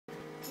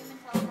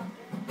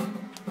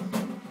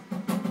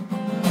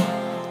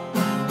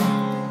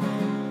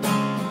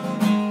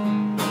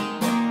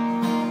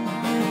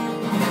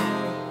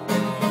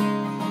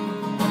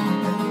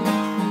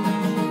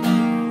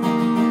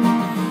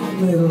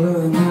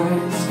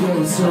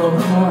It's so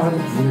hard to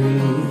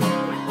breathe.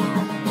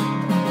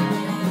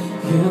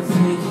 Can't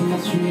think,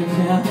 can't dream,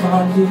 can't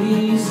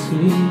hardly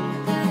sleep.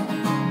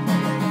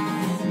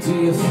 Do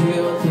you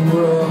feel what the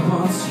world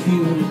wants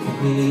you to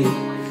be?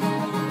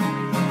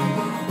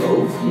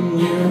 Open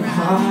your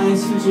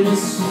eyes and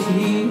just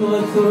see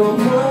what the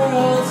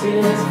world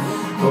is.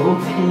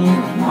 Open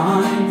your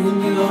mind and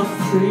you're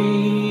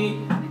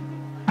free.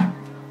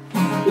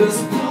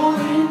 There's more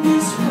in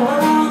this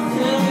world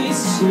than we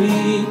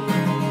see.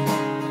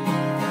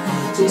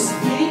 Just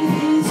leave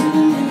these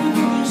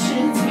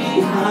illusions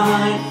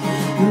behind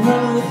and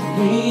run with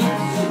me.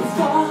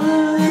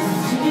 Follow the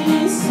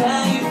things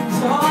that you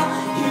thought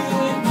you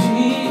would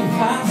be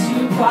pass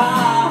you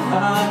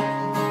by.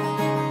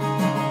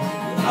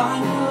 I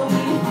know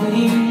we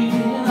lead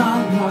in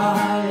our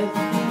life.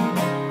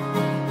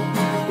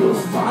 We'll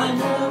find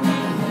where we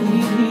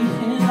lead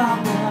in our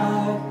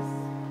life.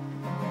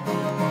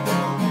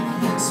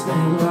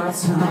 Spend a lot of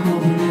time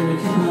hoping it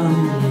would come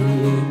to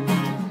me.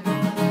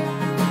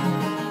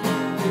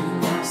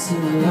 The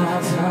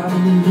lies I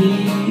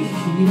believe.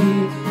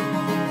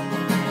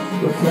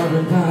 We're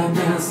covered by a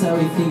mask that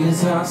we think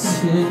is our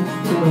sin.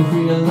 Don't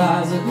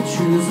realize that the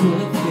truth's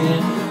within.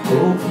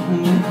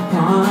 Open your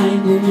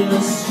mind and you'll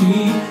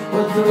see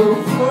what the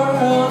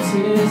world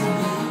is.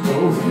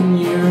 Open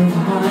your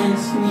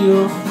eyes and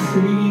you're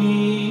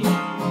free.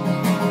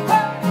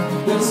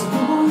 There's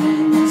more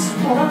in this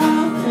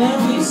world than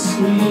we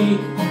see.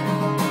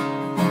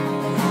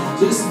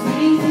 Just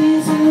leave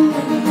these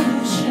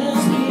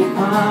illusions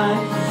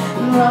behind.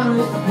 Run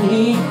with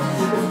me,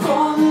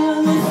 follow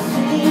the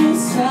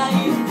things that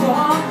you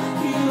thought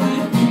you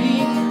would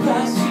be,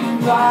 pass you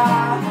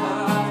by.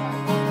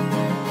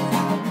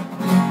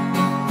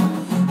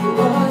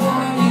 What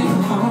are you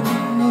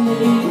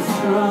hiding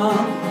from?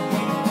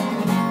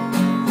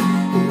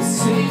 It's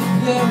safe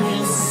there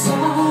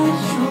inside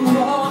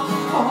your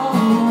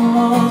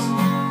walls.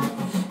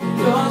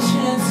 Your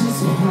chances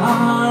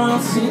are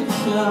to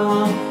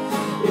come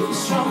if you're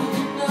strong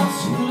enough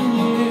to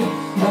live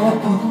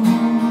at all.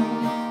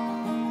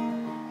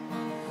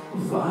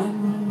 Find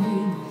where we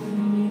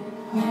lead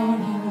our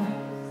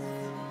lives.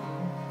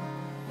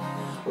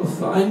 We'll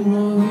find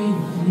where we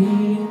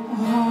lead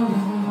our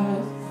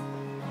lives.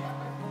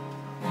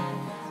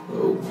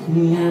 Open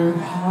your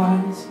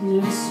eyes and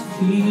just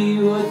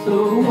see what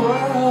the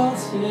world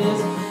is.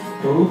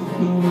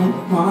 Open your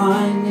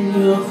mind and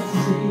you're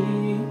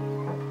free.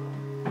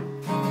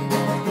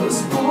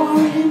 There's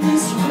more in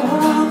this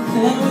world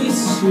than we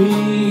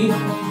see.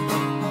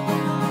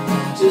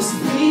 Just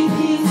leave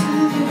these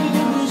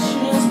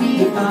illusions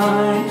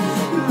behind.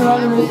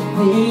 Run with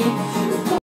me.